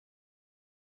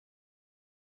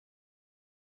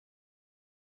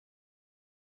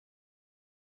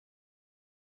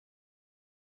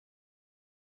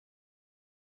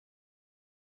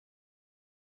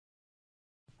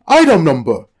Item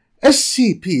Number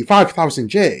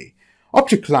SCP-5000-J.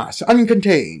 Object Class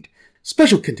Uncontained.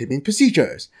 Special Containment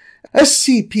Procedures.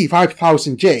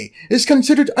 SCP-5000-J is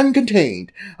considered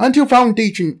uncontained until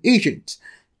Foundation agents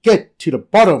get to the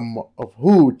bottom of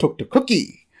who took the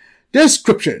cookie.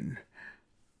 Description: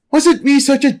 was it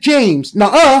researcher James?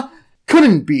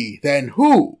 Couldn't be, then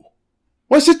who?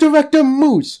 Was it Director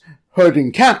Moose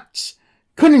herding cats?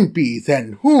 Couldn't be,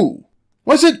 then who?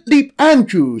 Was it Leap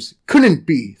Andrews? Couldn't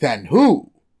be, then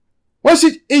who? Was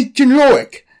it Agent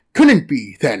Loic? Couldn't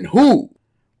be, then who?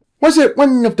 Was it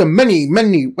one of the many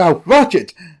Ralph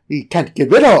Rochets we can't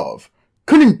get rid of?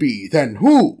 Couldn't be, then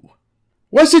who?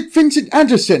 Was it Vincent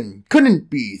Anderson? Couldn't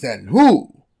be, then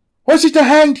who? Was it the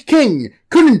Hanged King?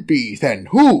 Couldn't be, then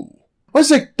who?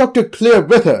 Was it Dr. Claire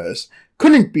Withers?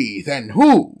 Couldn't be, then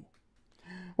who?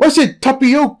 Was it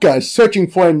Tapioca searching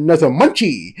for another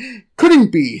munchie?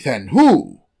 Couldn't be, then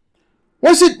who?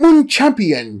 Was it Moon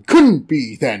Champion? Couldn't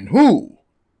be, then who?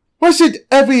 Was it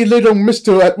every little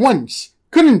mister at once?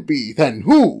 Couldn't be, then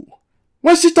who?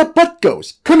 Was it the Butt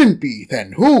Ghost? Couldn't be,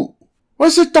 then who?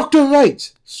 Was it Dr.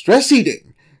 Wright's stress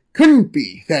eating? Couldn't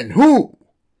be, then who?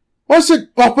 Was it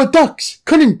Rubber Ducks?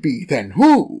 Couldn't be, then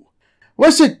who?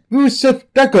 Was it Yusuf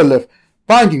Degalif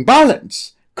finding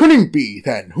balance? Couldn't be,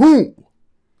 then who?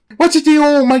 Was it the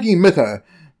almighty mother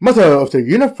of the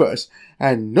universe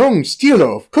and known stealer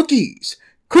of cookies?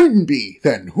 Couldn't be,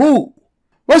 then who?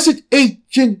 Was it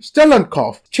Agent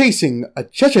Stelenkov chasing a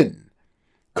Chechen?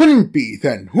 Couldn't be,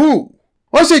 then who?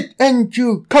 Was it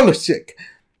Andrew Kolosik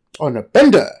on a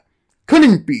bender?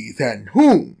 Couldn't be, then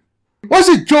who? Was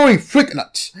it Joey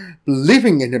Fricknuts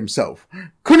believing in himself?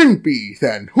 Couldn't be,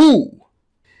 then who?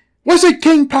 Was it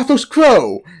King Pathos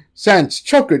Crow? Sans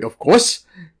chocolate, of course.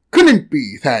 Couldn't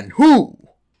be, then who?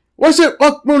 Was it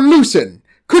Rockmore Lucen?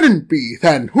 Couldn't be,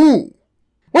 then who?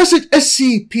 Was it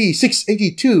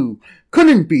SCP-682?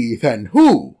 Couldn't be, then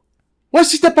who?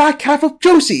 Was it the back half of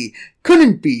Josie?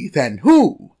 Couldn't be, then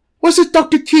who? Was it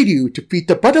Dr. Kiryu to feed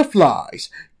the butterflies?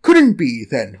 Couldn't be,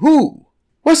 then who?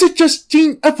 Was it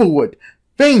Justine Everwood,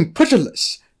 vain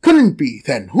prejudice? Couldn't be,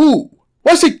 then who?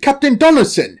 Was it Captain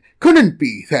Donaldson? Couldn't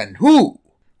be, then who?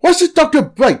 Was it Dr.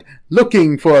 Bright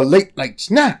looking for a late-night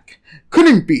snack?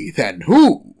 Couldn't be, then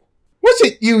who? Was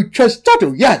it you,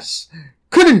 Trestato? Yes.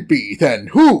 Couldn't be, then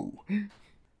who?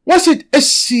 Was it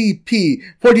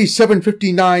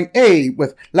SCP-4759-A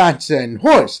with Lance and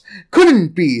Horse?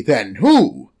 Couldn't be, then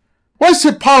who? Was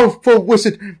it powerful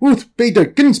wizard Ruth Bader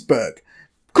Ginsburg?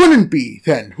 Couldn't be,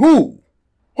 then who?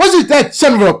 Was it that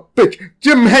son of a bitch,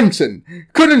 Jim Henson?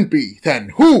 Couldn't be, then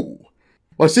who?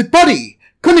 Was it Buddy?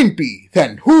 Couldn't be,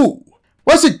 then who?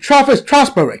 Was it Travis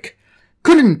Trasberick?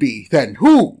 Couldn't be, then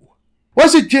who?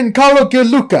 Was it Giancarlo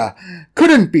Gianluca?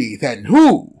 Couldn't be, then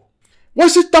who?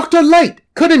 Was it Dr. Light?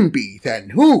 Couldn't be,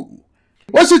 then who?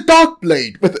 Was it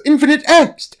Darkblade with infinite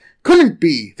angst? Couldn't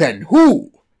be, then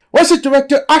who? Was it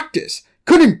Director Actus?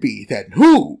 Couldn't be, then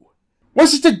who?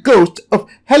 Was it the ghost of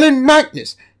Helen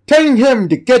Magnus telling him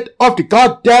to get off the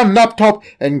goddamn laptop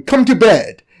and come to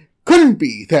bed? Couldn't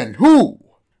be, then who?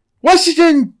 Was it the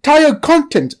entire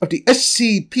content of the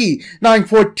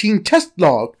SCP-914 test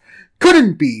log?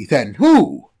 Couldn't be, then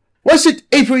who? Was it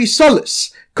Avery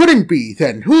Solis? Couldn't be,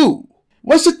 then who?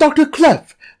 Was it Dr.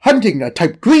 Clef hunting a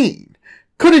type green?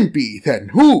 Couldn't be, then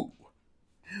who?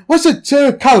 Was it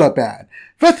Sir Caliban,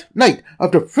 5th Knight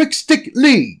of the Frickstick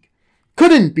League?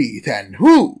 Couldn't be, then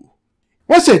who?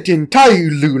 Was it the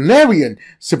entire Lunarian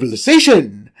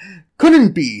civilization?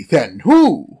 Couldn't be, then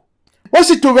who? Was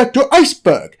it Director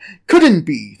Iceberg? Couldn't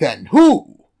be, then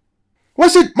who?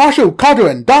 Was it Marshall Carter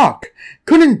and Doc?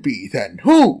 Couldn't be, then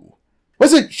who?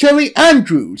 Was it Sherry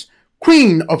Andrews,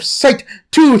 Queen of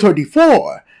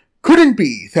Site-234? Couldn't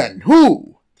be, then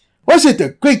who? Was it the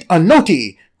Great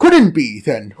Anoti? Couldn't be,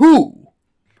 then who?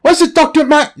 Was it Dr.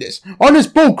 Magnus on his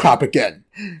bullcrap again?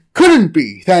 Couldn't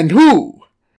be, then who?